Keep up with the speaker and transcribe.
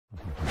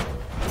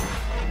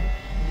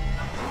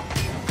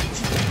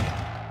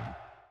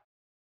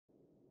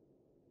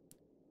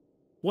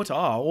What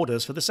are our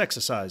orders for this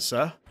exercise,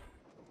 sir?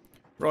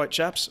 Right,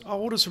 chaps. Our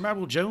orders from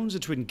Admiral Jones are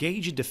to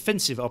engage in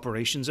defensive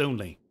operations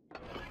only.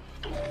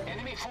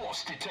 Enemy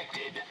force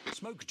detected.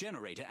 Smoke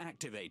generator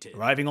activated.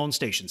 Arriving on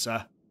station,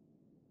 sir.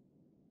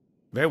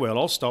 Very well,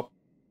 I'll stop.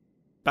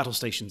 Battle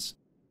stations.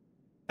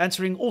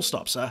 Answering all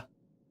stop, sir.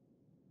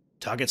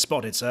 Target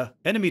spotted, sir.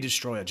 Enemy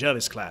destroyer,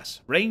 Jervis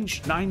class.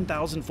 Range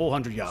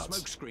 9,400 yards.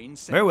 Smoke screen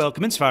set. Very well,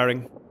 commence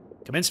firing.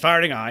 Commence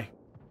firing, aye.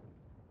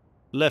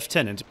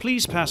 Lieutenant,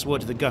 please pass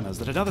word to the gunners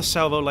that another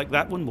salvo like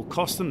that one will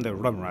cost them their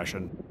rum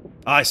ration.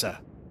 Aye, sir.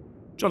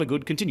 Jolly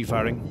good, continue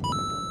firing.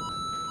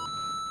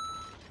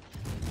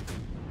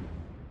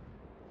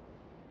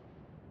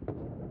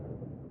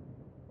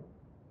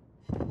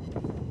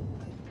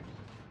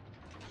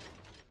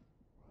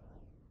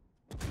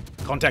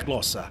 Contact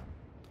lost, sir.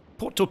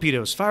 Port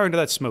torpedoes, fire into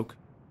that smoke.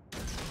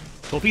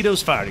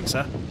 Torpedoes firing,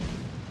 sir.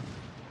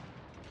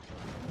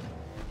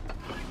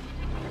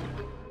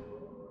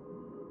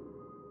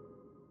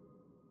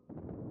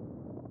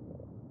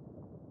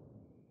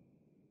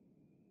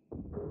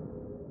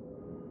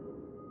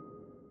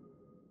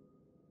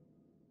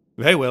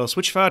 Very well,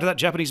 switch fire to that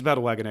Japanese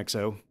battle wagon,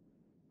 XO.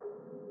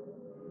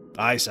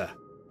 Aye, sir.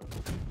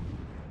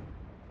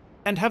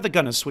 And have the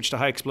gunners switch to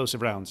high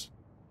explosive rounds.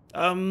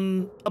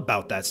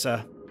 About that,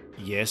 sir.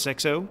 Yes,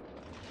 XO?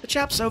 The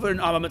chaps over in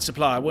Armament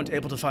Supply weren't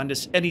able to find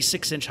us any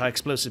 6-inch high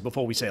explosive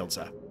before we sailed,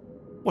 sir.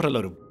 What a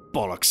load of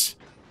bollocks.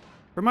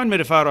 Remind me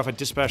to fire off a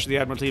dispatch to the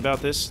Admiralty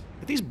about this.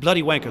 If these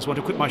bloody wankers want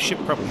to equip my ship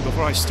properly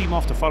before I steam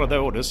off to follow their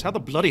orders, how the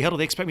bloody hell do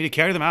they expect me to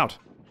carry them out?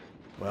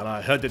 Well,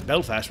 I heard that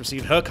Belfast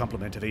received her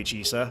complement of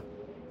HE, sir.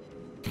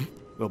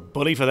 Well,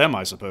 bully for them,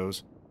 I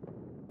suppose.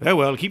 Very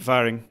well, keep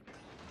firing.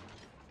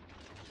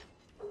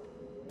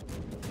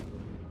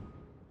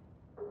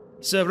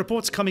 Sir,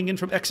 reports coming in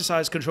from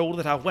exercise control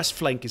that our west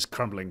flank is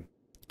crumbling.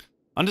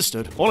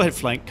 Understood. All ahead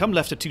flank, come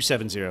left at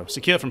 270.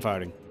 Secure from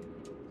firing.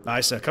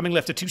 Aye, sir. Coming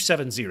left at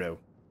 270.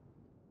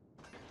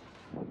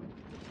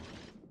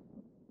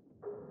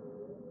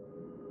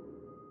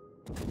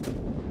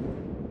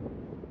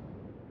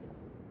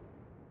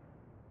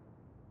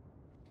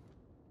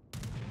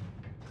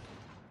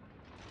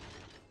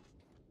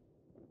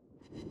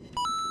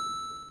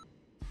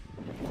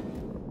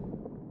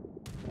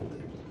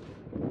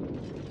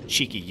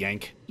 Cheeky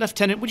yank.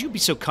 Lieutenant, would you be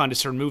so kind as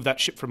to remove that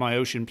ship from my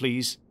ocean,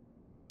 please?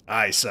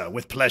 Aye, sir,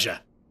 with pleasure.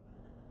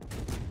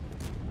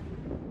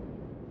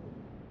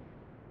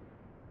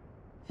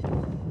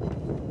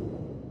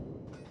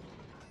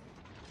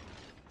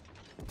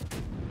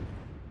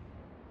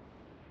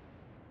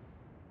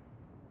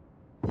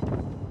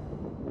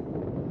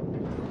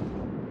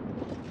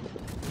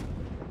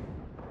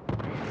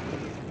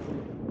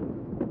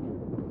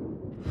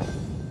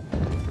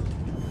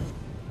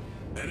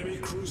 Enemy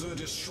cruiser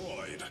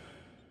destroyed.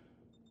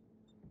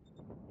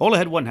 All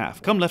ahead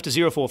 1/2. Come left to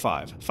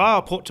 045. Fire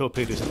our port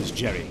torpedoes at this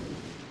jerry.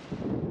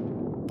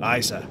 Aye,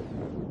 sir.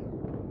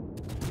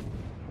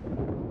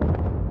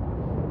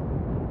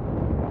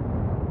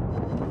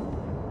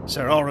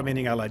 Sir, all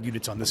remaining Allied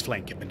units on this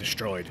flank have been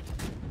destroyed.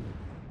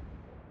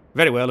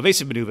 Very well.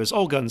 Evasive maneuvers.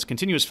 All guns.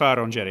 Continuous fire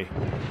on jerry.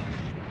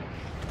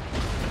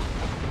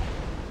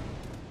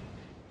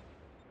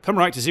 Come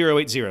right to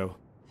 080.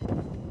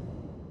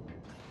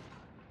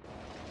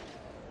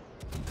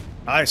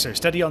 Aye, sir.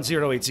 Steady on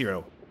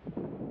 080.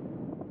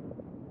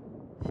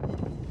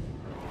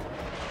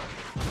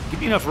 Give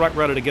me enough right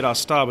rudder to get our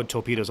starboard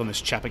torpedoes on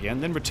this chap again,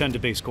 then return to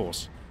base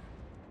course.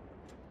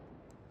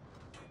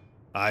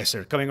 Aye,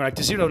 sir. Coming right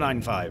to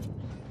 095.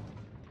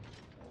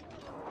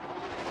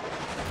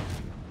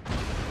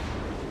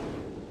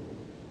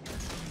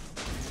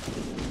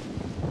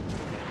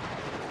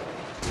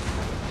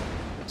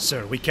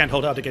 Sir, we can't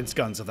hold out against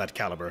guns of that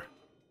caliber.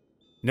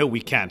 No,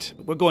 we can't.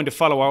 But we're going to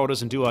follow our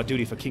orders and do our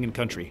duty for king and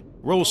country.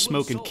 Roll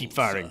smoke and keep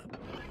firing.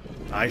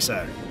 Aye,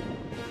 sir.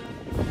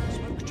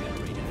 Smoke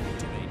generator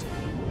activated.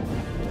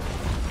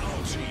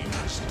 Our team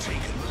has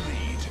taken the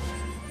lead.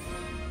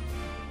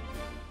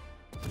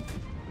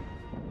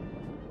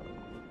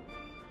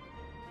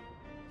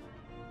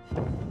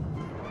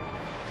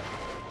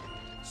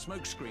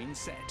 Smoke screen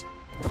set.